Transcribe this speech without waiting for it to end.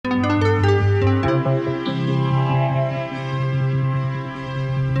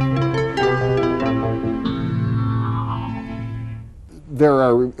there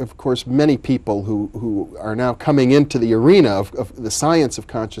are, of course, many people who are now coming into the arena of the science of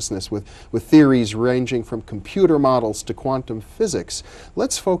consciousness with theories ranging from computer models to quantum physics.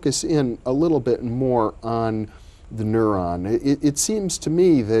 Let's focus in a little bit more on the neuron. It seems to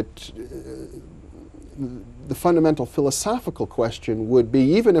me that the fundamental philosophical question would be,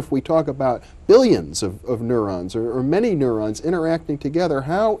 even if we talk about billions of neurons or many neurons interacting together,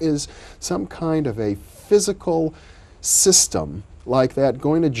 how is some kind of a physical system like that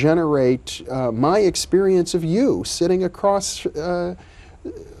going to generate my experience of you sitting across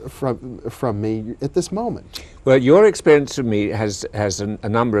from me at this moment? Well, your experience of me has a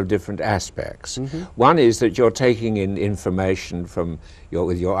number of different aspects. One is that you're taking in information from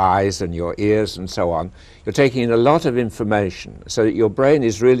with your eyes and your ears and so on. You're taking in a lot of information, so that your brain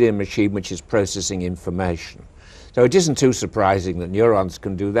is really a machine which is processing information. So it isn't too surprising that neurons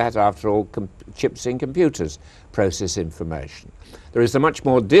can do that. After all, chips in computers process information. There is a much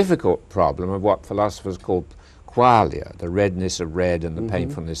more difficult problem of what philosophers call qualia, the redness of red and the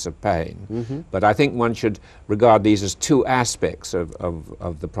painfulness of pain. But I think one should regard these as two aspects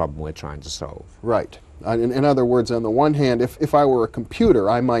of the problem we're trying to solve. Right. In other words, on the one hand, if I were a computer,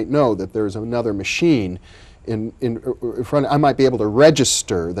 I might know that there's another machine in front. I might be able to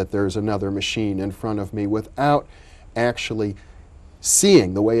register that there's another machine in front of me without actually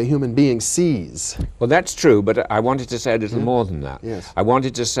seeing the way a human being sees. Well, that's true, but I wanted to say a little more than that. Yes. I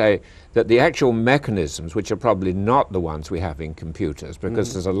wanted to say that the actual mechanisms, which are probably not the ones we have in computers,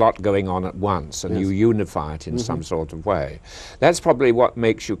 because there's a lot going on at once and you unify it in some sort of way, that's probably what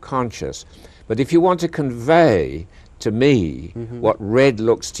makes you conscious. But if you want to convey to me what red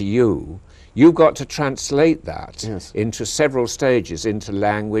looks to you, you've got to translate that into several stages, into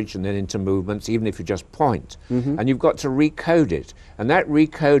language and then into movements, even if you just point. And you've got to recode it. And that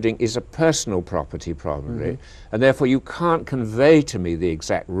recoding is a personal property, probably. And therefore, you can't convey to me the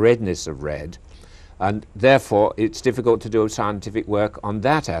exact redness of red. And therefore, it's difficult to do scientific work on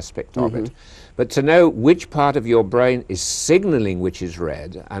that aspect of it. But to know which part of your brain is signaling which is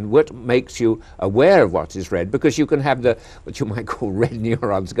red and what makes you aware of what is red, because you can have what you might call red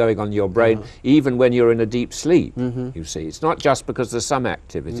neurons going on in your brain even when you're in a deep sleep, you see. It's not just because there's some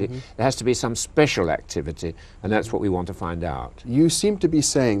activity, there has to be some special activity, and that's what we want to find out. You seem to be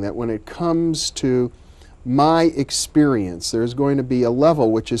saying that when it comes to my experience, there's going to be a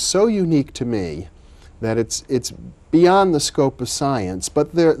level which is so unique to me that it's beyond the scope of science,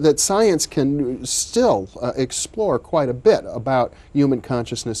 but that science can still explore quite a bit about human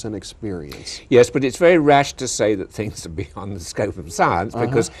consciousness and experience. Yes, but it's very rash to say that things are beyond the scope of science,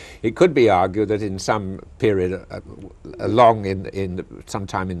 because it could be argued that in some period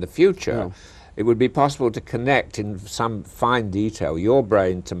sometime in the future, it would be possible to connect in some fine detail your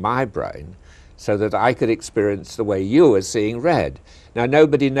brain to my brain, so that I could experience the way you are seeing red. Now,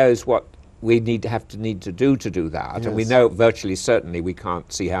 nobody knows what we need to do that, and we know virtually certainly we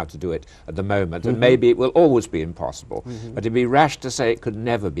can't see how to do it at the moment, and maybe it will always be impossible, but it'd be rash to say it could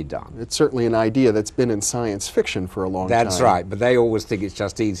never be done. It's certainly an idea that's been in science fiction for a long time. That's right, but they always think it's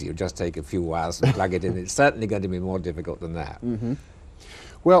just easy. You just take a few wires and plug it in. It's certainly going to be more difficult than that.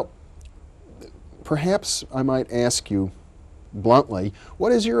 Well, perhaps I might ask you bluntly,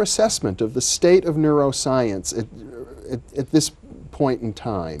 what is your assessment of the state of neuroscience at this point in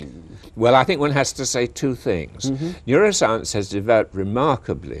time? Well, I think one has to say two things. Neuroscience has developed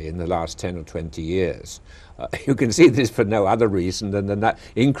remarkably in the last 10 or 20 years. You can see this for no other reason than the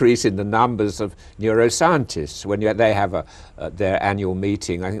increase in the numbers of neuroscientists. When they have their annual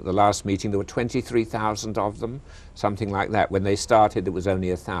meeting, I think the last meeting there were 23,000 of them, something like that. When they started, it was only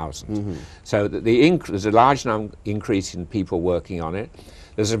 1,000. So there's a large increase in people working on it.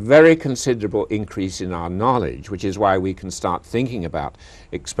 There's a very considerable increase in our knowledge, which is why we can start thinking about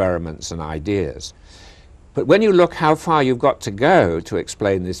experiments and ideas. But when you look how far you've got to go to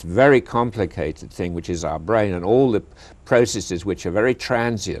explain this very complicated thing, which is our brain, and all the processes which are very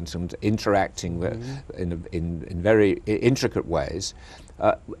transient and interacting in very intricate ways,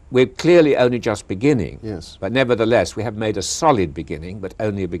 we're clearly only just beginning. Yes. But nevertheless, we have made a solid beginning, but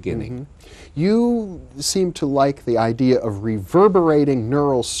only a beginning. You seem to like the idea of reverberating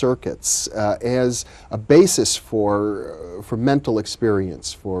neural circuits as a basis for mental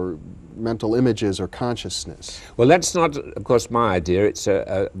experience, for mental images or consciousness. Well, that's not, of course, my idea. It's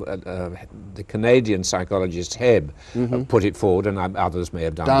the Canadian psychologist Hebb put it forward, and others may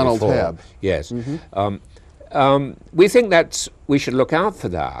have done Donald before. Hebb. Yes. We think that we should look out for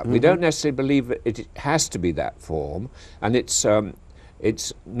that. We don't necessarily believe it has to be that form, and it's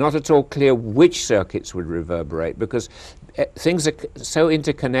it's not at all clear which circuits would reverberate, because things are so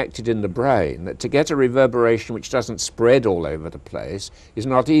interconnected in the brain that to get a reverberation which doesn't spread all over the place is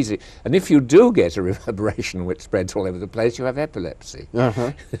not easy. And if you do get a reverberation which spreads all over the place, you have epilepsy.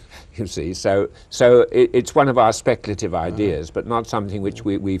 You see, so it's one of our speculative ideas, but not something which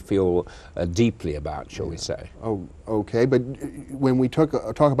we feel deeply about, shall we say. Oh, okay. But when we talk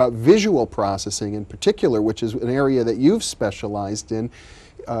about visual processing in particular, which is an area that you've specialized in,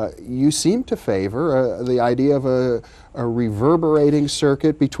 you seem to favor the idea of a reverberating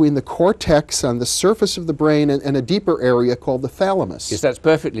circuit between the cortex on the surface of the brain and a deeper area called the thalamus. Yes, that's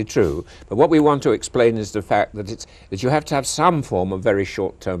perfectly true. But what we want to explain is the fact that you have to have some form of very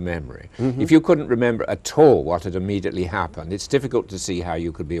short-term memory. If you couldn't remember at all what had immediately happened, it's difficult to see how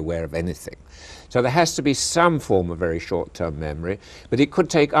you could be aware of anything. So there has to be some form of very short-term memory, but it could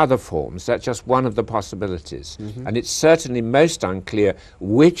take other forms. That's just one of the possibilities. And it's certainly most unclear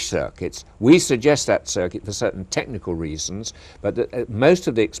which circuits. We suggest that circuit for certain technical reasons, but most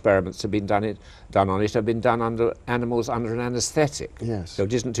of the experiments have been done on it have been done under animals under an anesthetic. Yes. So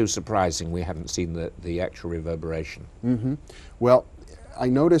it isn't too surprising we haven't seen the actual reverberation. Well, I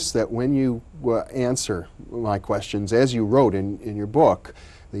noticed that when you answer my questions, as you wrote in your book,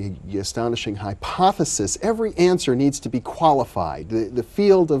 the astonishing hypothesis, every answer needs to be qualified. The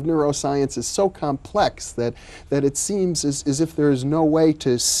field of neuroscience is so complex that it seems as if there is no way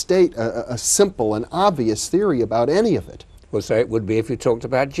to state a simple and obvious theory about any of it. Well, so it would be if you talked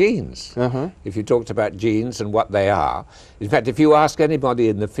about genes. If you talked about genes and what they are. In fact, if you ask anybody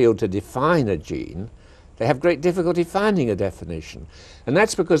in the field to define a gene, they have great difficulty finding a definition. And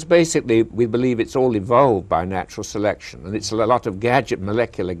that's because basically we believe it's all evolved by natural selection, and it's a lot of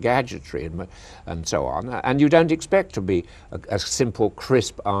molecular gadgetry and so on. And you don't expect to be a simple,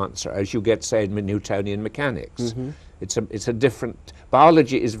 crisp answer as you get, say, in Newtonian mechanics. It's a different,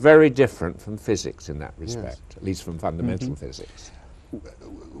 biology is very different from physics in that respect, at least from fundamental physics.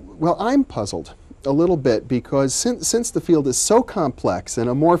 Well, I'm puzzled a little bit because since the field is so complex and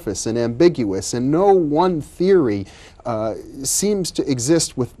amorphous and ambiguous, and no one theory seems to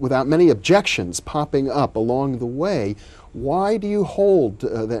exist without many objections popping up along the way, why do you hold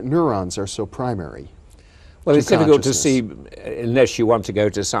that neurons are so primary? Well, it's difficult to see unless you want to go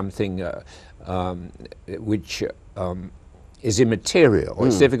to something which is immaterial.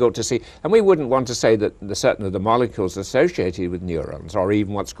 It's difficult to see. And we wouldn't want to say that certain of the molecules associated with neurons, or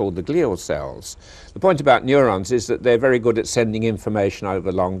even what's called the glial cells. The point about neurons is that they're very good at sending information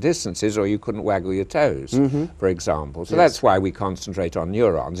over long distances, or you couldn't waggle your toes, for example. So that's why we concentrate on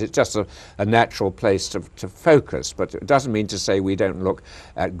neurons. It's just a natural place to focus, but it doesn't mean to say we don't look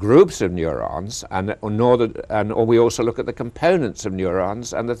at groups of neurons, or we also look at the components of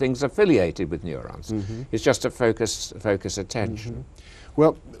neurons and the things affiliated with neurons. It's just a focus attention.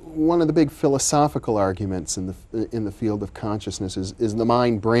 Well, one of the big philosophical arguments in the field of consciousness is the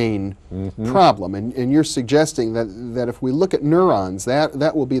mind-brain problem, and you're suggesting that if we look at neurons,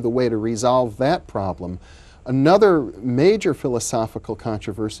 that will be the way to resolve that problem. Another major philosophical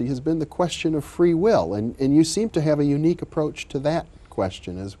controversy has been the question of free will, and you seem to have a unique approach to that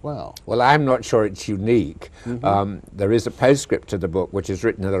question as well. Well, I'm not sure it's unique. There is a postscript to the book which is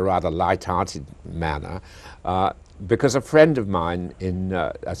written in a rather light-hearted manner, because a friend of mine,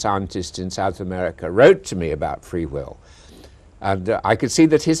 a scientist in South America, wrote to me about free will. And I could see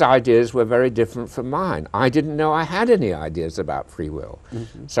that his ideas were very different from mine. I didn't know I had any ideas about free will.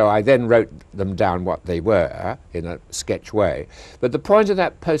 So I then wrote them down what they were in a sketch way. But the point of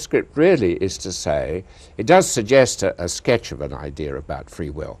that postscript really is to say, it does suggest a sketch of an idea about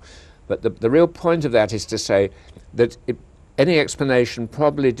free will. But the real point of that is to say that any explanation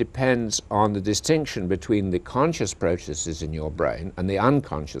probably depends on the distinction between the conscious processes in your brain and the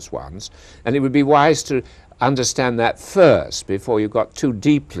unconscious ones, and it would be wise to understand that first before you got too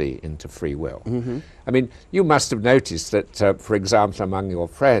deeply into free will. I mean, you must have noticed that, for example, among your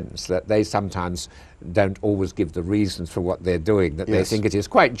friends, that they sometimes don't always give the reasons for what they're doing, that they think it is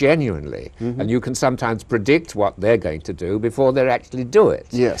quite genuinely. And you can sometimes predict what they're going to do before they actually do it.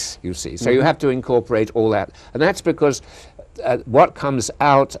 You see. So you have to incorporate all that. And that's because what comes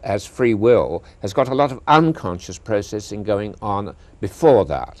out as free will has got a lot of unconscious processing going on before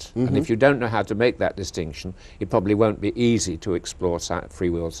that. And if you don't know how to make that distinction, it probably won't be easy to explore free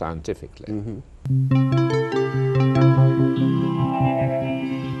will scientifically.